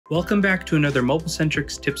Welcome back to another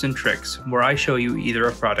Mobile-Centric's Tips and Tricks, where I show you either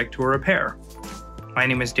a product or a repair. My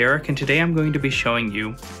name is Derek, and today I'm going to be showing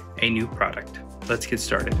you a new product. Let's get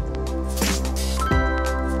started.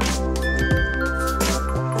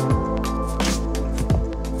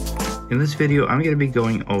 In this video, I'm going to be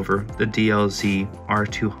going over the DLZ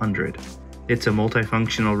R200. It's a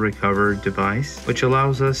multifunctional recover device which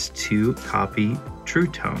allows us to copy True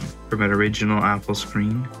Tone from an original Apple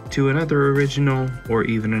screen to another original or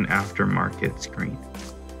even an aftermarket screen.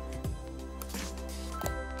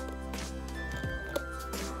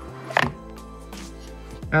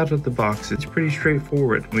 Out of the box, it's pretty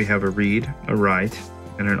straightforward. We have a read, a write,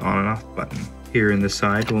 and an on and off button. Here in the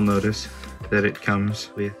side, we'll notice that it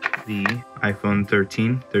comes with the iPhone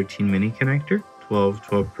 13 mini connector,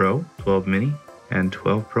 12 Pro, 12 mini, and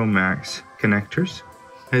 12 Pro Max connectors.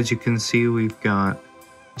 As you can see, we've got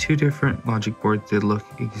two different logic boards that look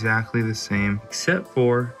exactly the same, except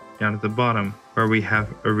for down at the bottom where we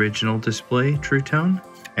have original display True Tone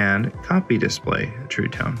and copy display True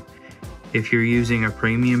Tone. If you're using a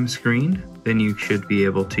premium screen, then you should be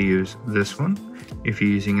able to use this one. If you're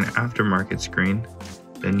using an aftermarket screen,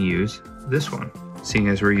 then use this one. Seeing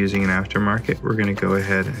as we're using an aftermarket, we're going to go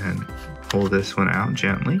ahead and pull this one out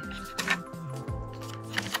gently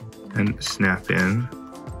and snap in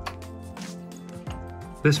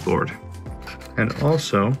this board, and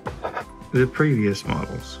also the previous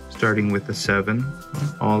models, starting with the 7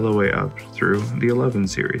 all the way up through the 11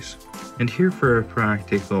 series. And here for a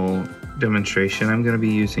practical demonstration, I'm going to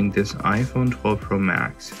be using this iPhone 12 Pro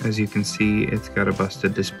Max. As you can see, it's got a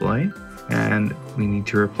busted display and we need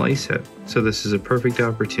to replace it. So this is a perfect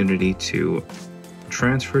opportunity to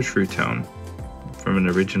transfer True Tone from an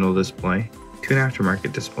original display to an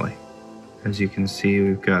aftermarket display. As you can see,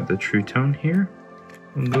 we've got the True Tone here.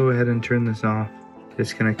 We'll go ahead and turn this off,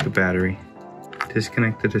 disconnect the battery,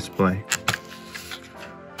 disconnect the display.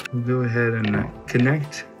 We'll go ahead and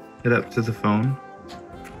connect it up to the phone.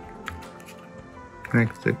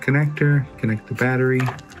 Connect the connector, connect the battery.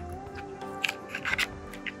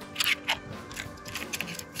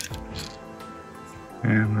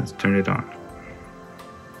 And let's turn it on.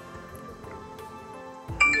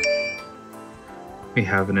 We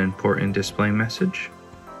have an important display message.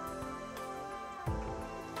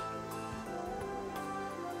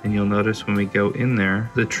 And you'll notice when we go in there,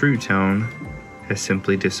 the True Tone has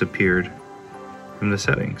simply disappeared from the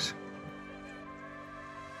settings.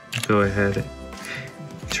 Go ahead,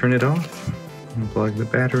 turn it off, unplug the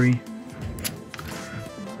battery,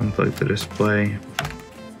 unplug the display.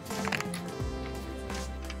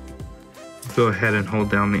 Go ahead and hold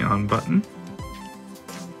down the on button.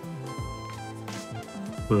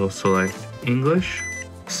 We'll select English.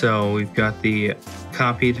 So we've got the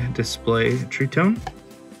copied display True Tone.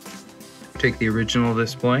 Take the original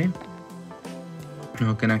display.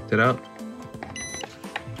 We'll connect it up.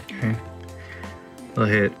 Okay. We'll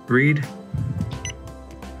hit read.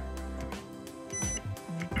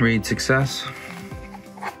 Read success.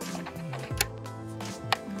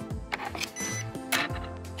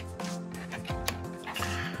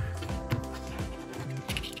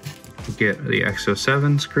 Get the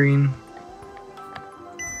X07 screen.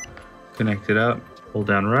 Connect it up. Hold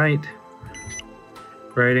down write.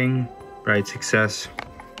 Writing. Write success.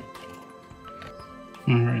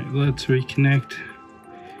 All right, let's reconnect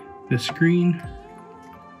the screen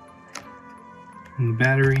and the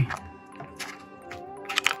battery.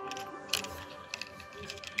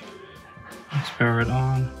 Let's power it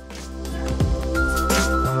on.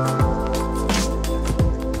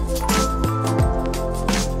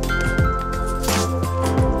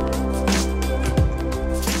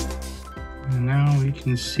 And now we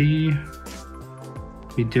can see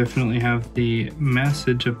we definitely have the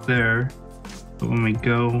message up there, but when we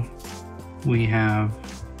go, we have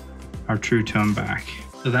our True Tone back.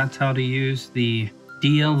 So that's how to use the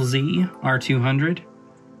DLZ R200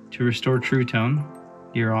 to restore True Tone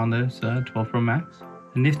here on this 12 Pro Max.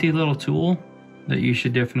 A nifty little tool that you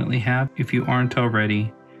should definitely have if you aren't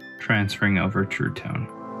already transferring over True Tone.